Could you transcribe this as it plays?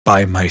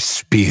By my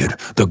spear,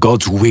 the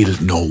gods will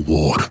no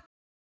war.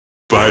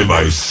 By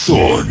my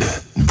sword,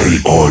 they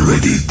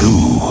already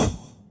do.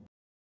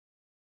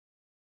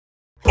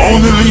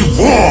 Only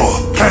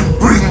war can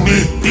bring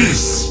me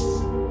peace.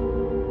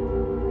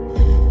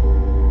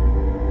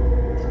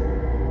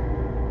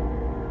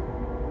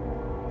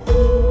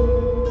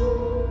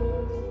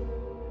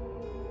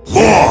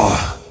 War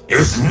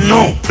is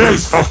no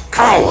place for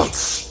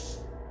cowards.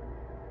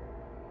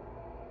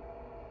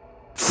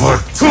 For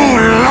too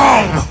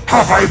long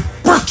have I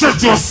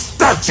butchered your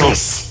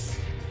statues.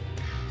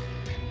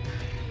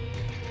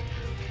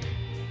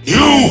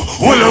 You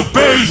will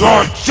obey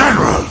your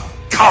general,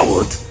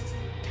 coward.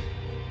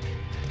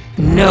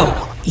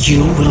 No,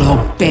 you will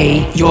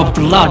obey your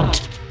blood.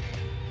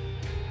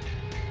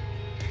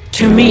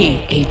 To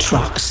me,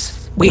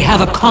 Aatrox, we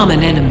have a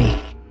common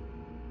enemy.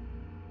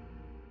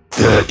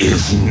 There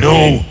is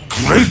no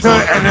greater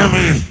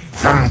enemy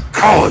than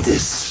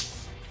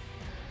cowardice.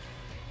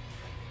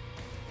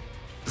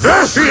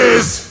 There she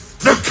is,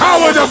 the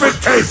coward of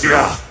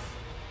Acacia!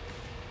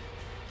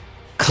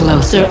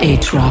 Closer,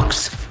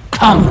 Aatrox.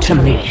 Come to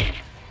me.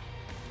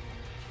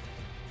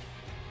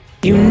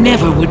 You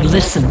never would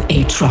listen,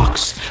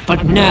 Aatrox,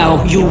 but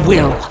now you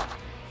will.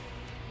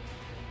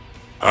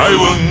 I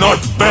will not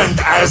bend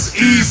as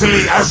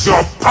easily as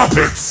your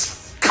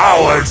puppets,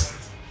 coward!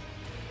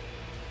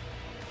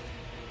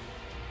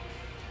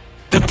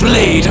 The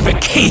blade of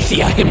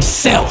Acacia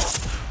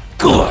himself.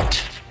 Good.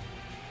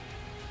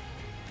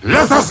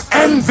 Let us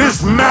end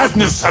this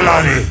madness,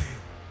 Xolaani!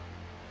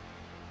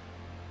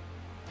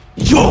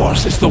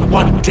 Yours is the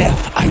one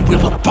death I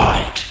will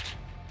abide.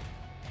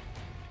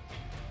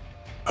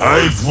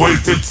 I've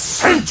waited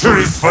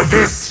centuries for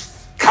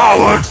this,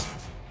 coward!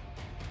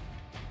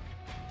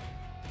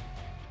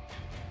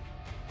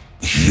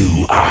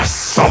 You are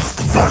soft,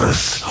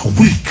 Varus,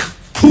 weak,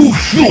 too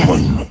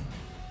human.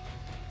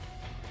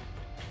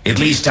 At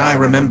least I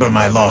remember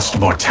my lost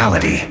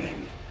mortality.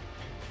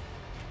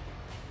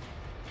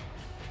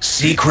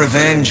 Seek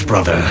revenge,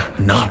 brother,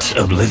 not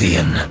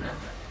oblivion.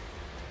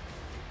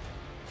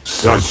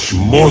 Such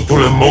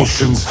mortal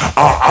emotions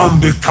are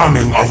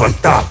unbecoming of a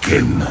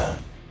Darkin.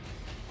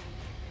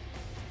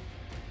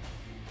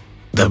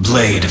 The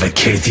blade of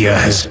Acacia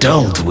has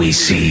dulled, we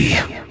see.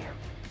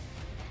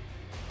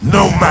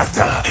 No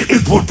matter,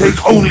 it will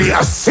take only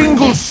a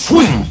single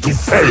swing to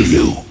fell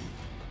you.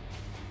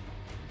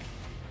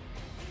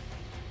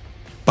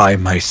 By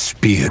my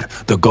spear,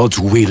 the gods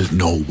will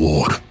no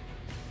war.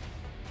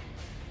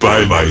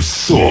 By my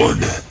sword,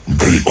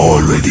 they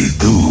already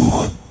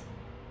do.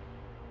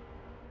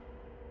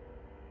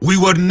 We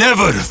were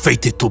never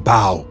fated to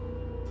bow.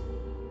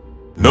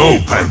 No,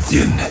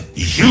 Pantheon,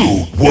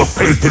 you were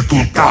fated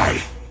to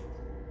die.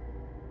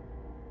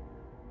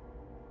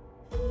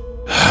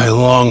 I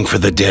long for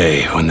the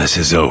day when this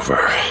is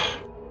over.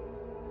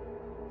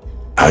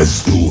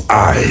 As do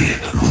I,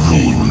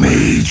 Rune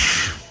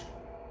Mage.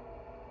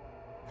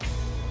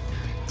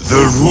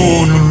 The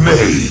Rune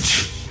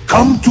Mage,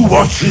 come to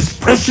watch his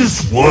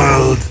precious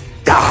world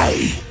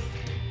die.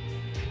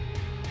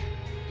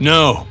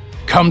 No,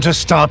 come to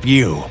stop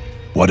you,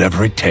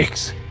 whatever it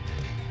takes.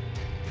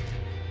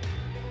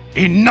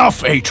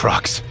 Enough,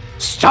 Aatrox!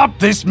 Stop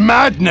this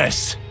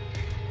madness!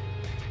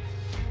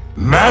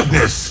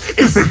 Madness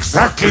is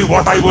exactly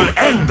what I will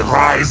end,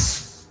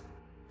 Ryze!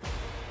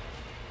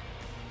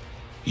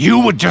 You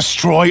would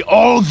destroy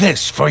all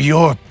this for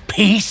your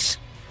peace?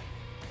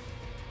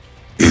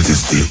 It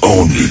is the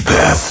only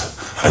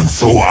path, and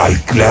so I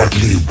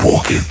gladly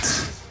walk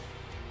it.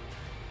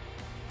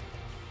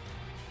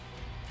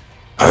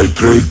 I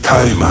pray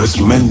time has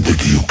mended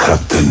you,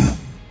 Captain.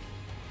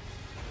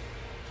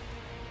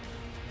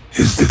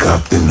 Is the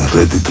Captain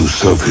ready to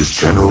serve his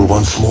general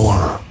once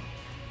more?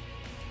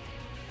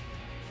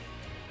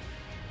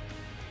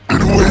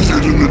 It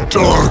waited in the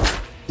dark,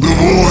 the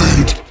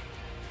void.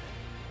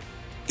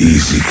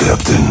 Easy,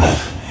 Captain.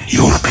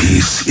 Your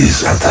peace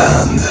is at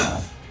hand.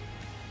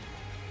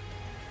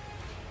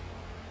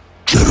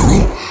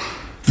 General,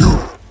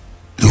 you're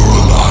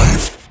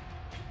alive.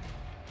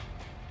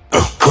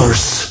 A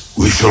curse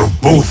we shall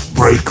both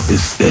break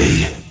this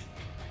day.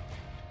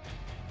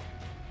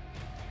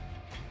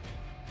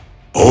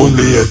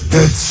 Only a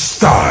dead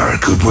star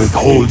could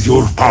withhold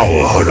your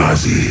power,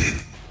 Horazi.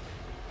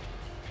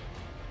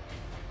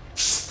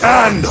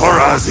 Stand,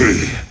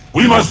 Horazi!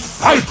 We must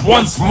fight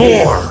once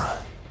more!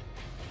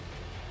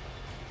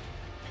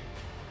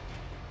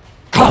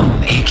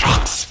 Come,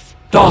 Aatrox.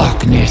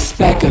 Darkness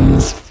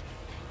beckons.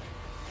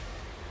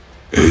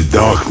 A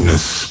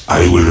darkness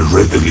I will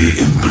readily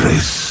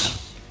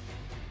embrace.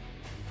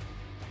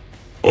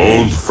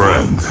 Old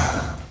friend,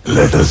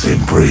 let us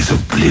embrace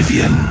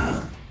oblivion.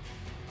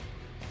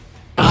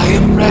 I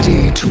am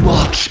ready to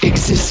watch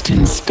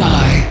existence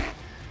die.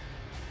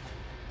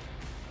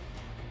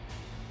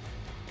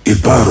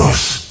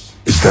 Ibaaros,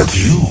 is that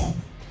you?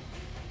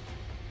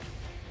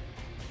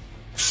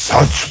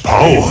 Such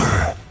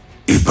power,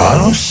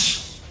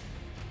 Ibaaros?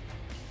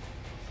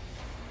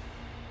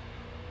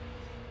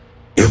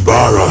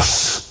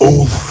 Ibaaros,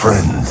 old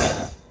friend,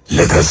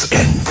 Let us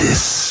end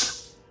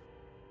this.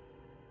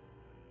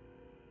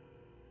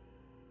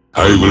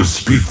 I will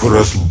speak for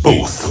us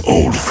both,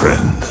 old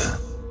friend.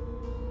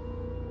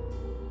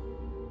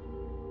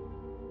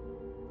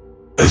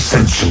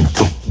 Ascension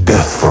took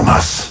death from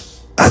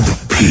us, and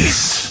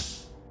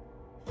peace.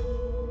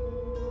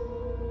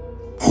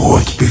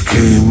 What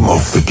became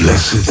of the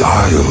Blessed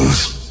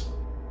Isles?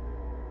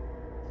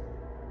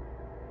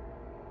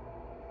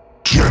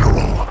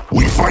 General,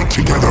 we fight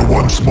together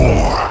once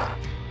more.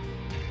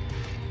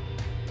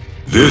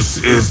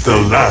 This is the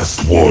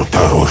last war,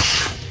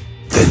 Taarosh.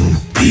 Then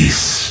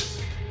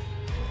peace.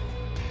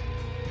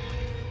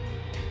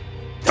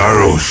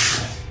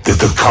 Taarosh, did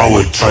the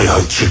coward try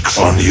her tricks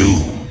on you?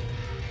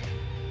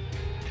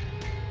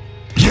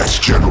 Yes,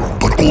 General,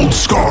 but old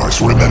scars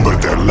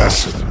remembered their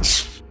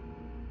lessons.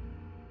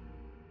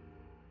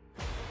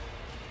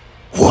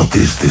 What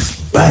is this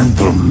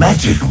Bandle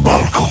magic,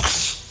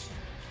 Balcox?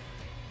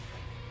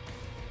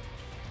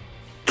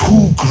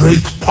 Two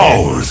great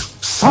powers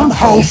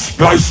somehow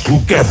spliced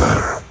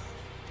together.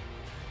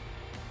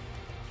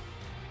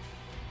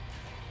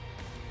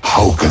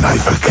 How can I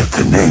forget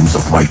the names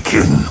of my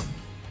kin?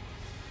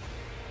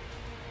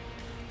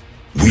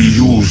 We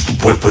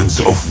used weapons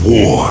of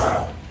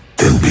war,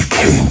 then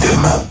became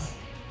them.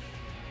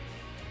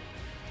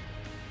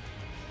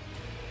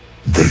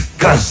 They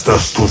cast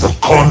us to the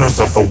corners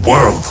of the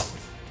world.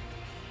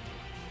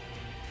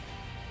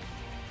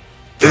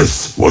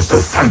 This was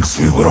the thanks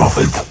we were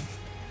offered.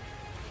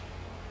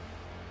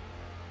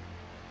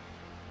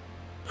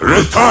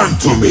 Return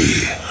to me,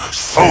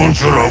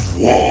 soldier of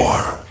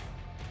war.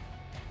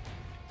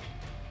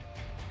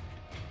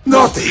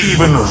 Not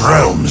even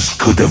realms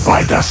could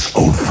divide us,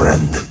 old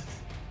friend.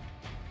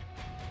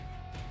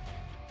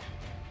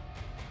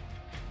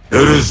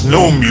 There is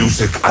no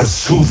music as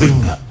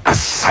soothing as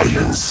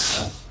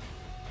silence.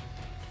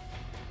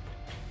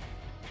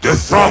 The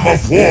thrum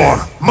of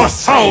war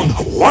must sound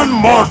one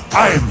more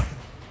time.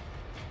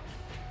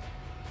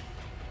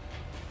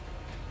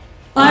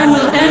 I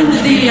will end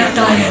thee at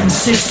thy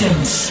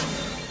insistence.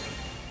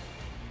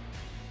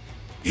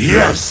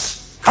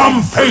 Yes,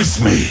 come face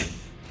me.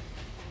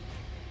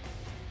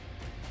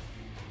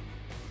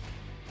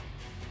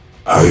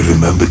 I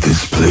remember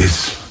this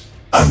place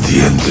and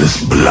the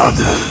endless blood.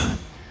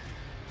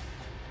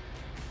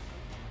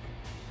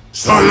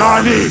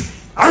 Xolaani,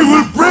 I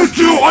will break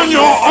you on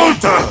your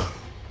altar!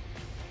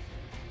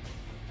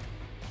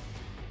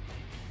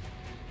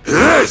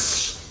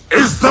 This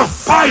is the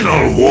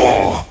final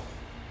war!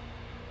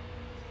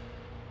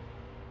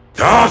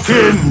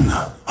 Darkin,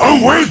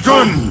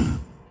 awaken!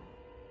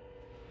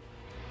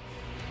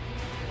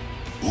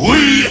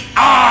 We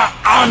are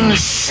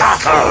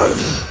unshackled!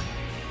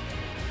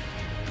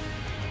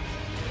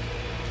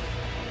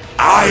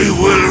 I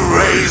will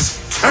raise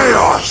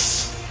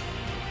chaos!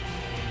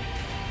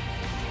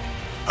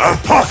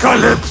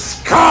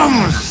 Apocalypse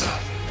comes!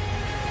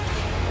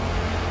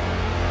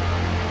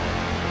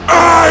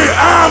 I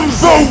am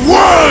the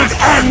world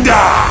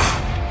ender!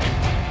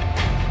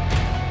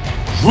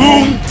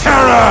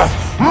 Runeterra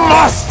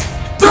must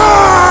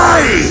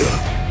die!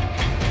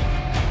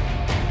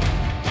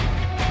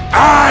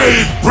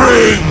 I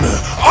bring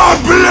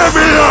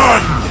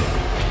oblivion!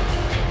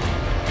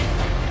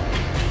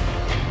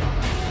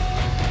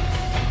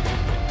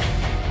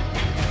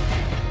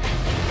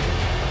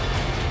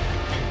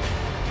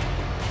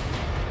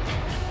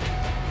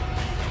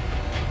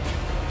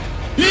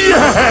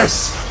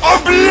 Yes!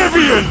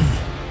 Oblivion!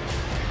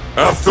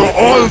 After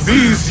all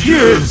these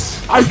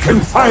years, I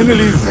can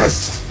finally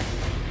rest.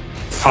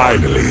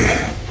 Finally,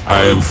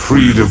 I am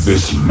freed of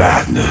this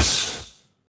madness.